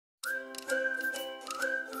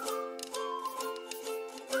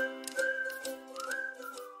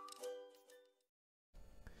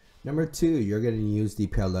Number 2, you're going to use the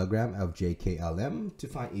parallelogram of JKLM to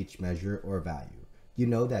find each measure or value. You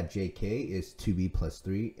know that JK is 2b plus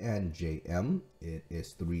 3 and JM it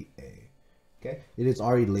is 3a. Okay, it is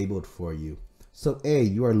already labeled for you. So A,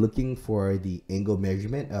 you are looking for the angle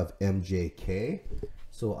measurement of MJK.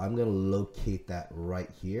 So I'm going to locate that right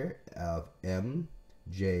here of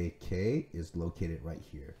MJK is located right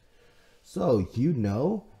here. So you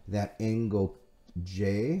know that angle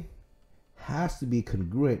J has to be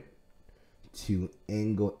congruent to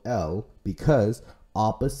angle L because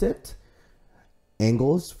opposite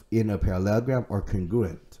angles in a parallelogram are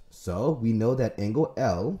congruent. So we know that angle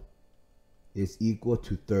L is equal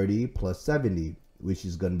to 30 plus 70, which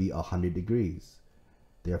is going to be 100 degrees.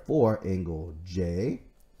 Therefore, angle J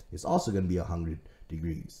is also going to be 100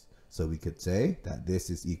 degrees. So we could say that this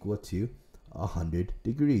is equal to 100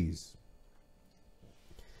 degrees.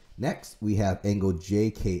 Next, we have angle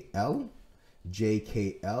JKL.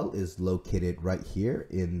 JKL is located right here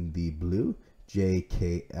in the blue.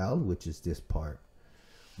 JKL, which is this part.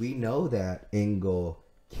 We know that angle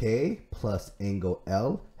K plus angle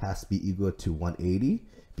L has to be equal to 180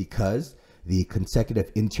 because the consecutive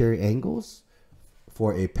interior angles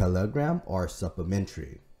for a parallelogram are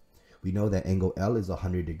supplementary. We know that angle L is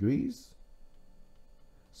 100 degrees.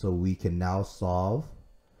 So we can now solve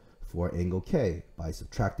for angle K by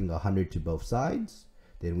subtracting 100 to both sides.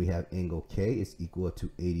 Then we have angle K is equal to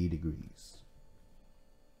 80 degrees.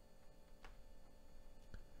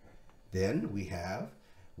 Then we have,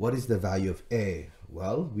 what is the value of A?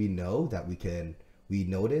 Well, we know that we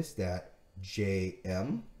notice that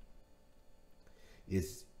JM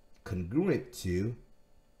is congruent to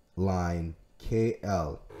line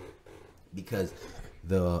KL because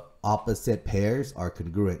the opposite pairs are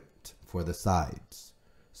congruent for the sides.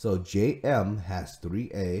 So JM has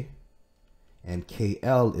 3A and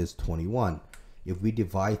KL is 21. If we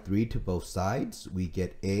divide 3 to both sides, we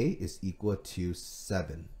get A is equal to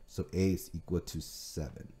 7. So A is equal to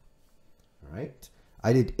 7. All right.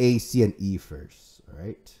 I did A, C, and E first. All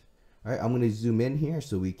right. All right. I'm going to zoom in here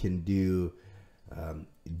so we can do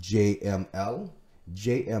JML.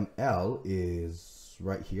 JML is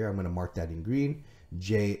right here. I'm going to mark that in green.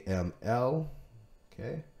 JML.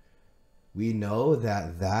 Okay. We know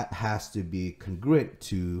that that has to be congruent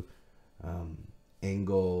to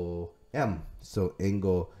angle M. So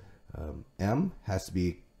angle M has to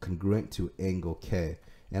be congruent to angle K.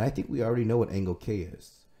 And I think we already know what angle K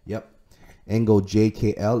is. Yep. Angle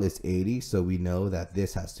JKL is 80. So we know that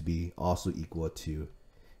this has to be also equal to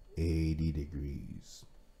 80 degrees.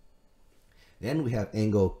 Then we have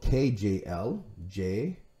angle KJL.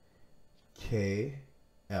 JKL.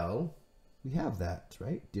 We have that,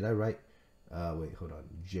 right? Did I write? Wait, hold on.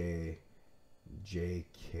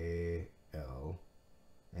 JKL.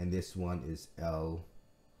 And this one is L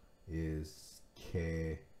is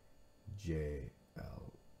KJL.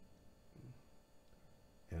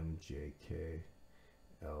 MJK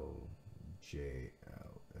LJL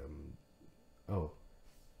oh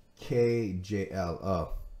KJL.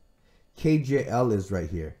 Oh, KJL is right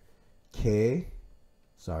here.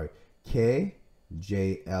 KJL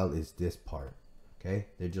is this part. Okay,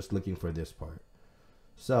 they're just looking for this part.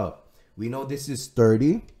 So we know this is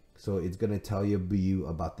 30, so it's going to tell you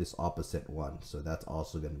about this opposite one. So that's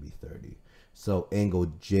also going to be 30. So angle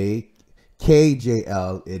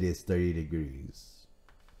KJL, it is 30 degrees.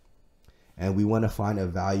 And we want to find a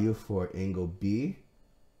value for angle B.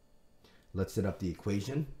 Let's set up the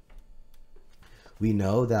equation. We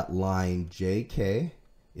know that line JK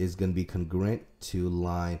is going to be congruent to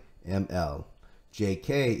line ML. JK,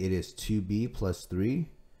 it is 2B plus 3.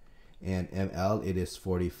 And ML, it is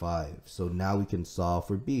 45. So now we can solve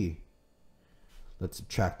for B. Let's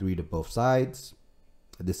subtract 3 to both sides.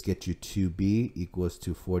 This gets you 2B equals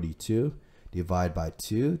to 42. Divide by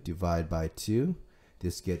 2. Divide by 2.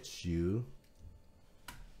 This gets you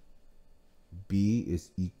B is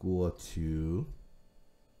equal to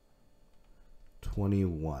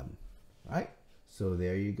 21. All right. So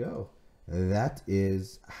there you go. That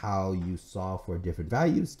is how you solve for different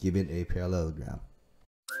values given a parallelogram.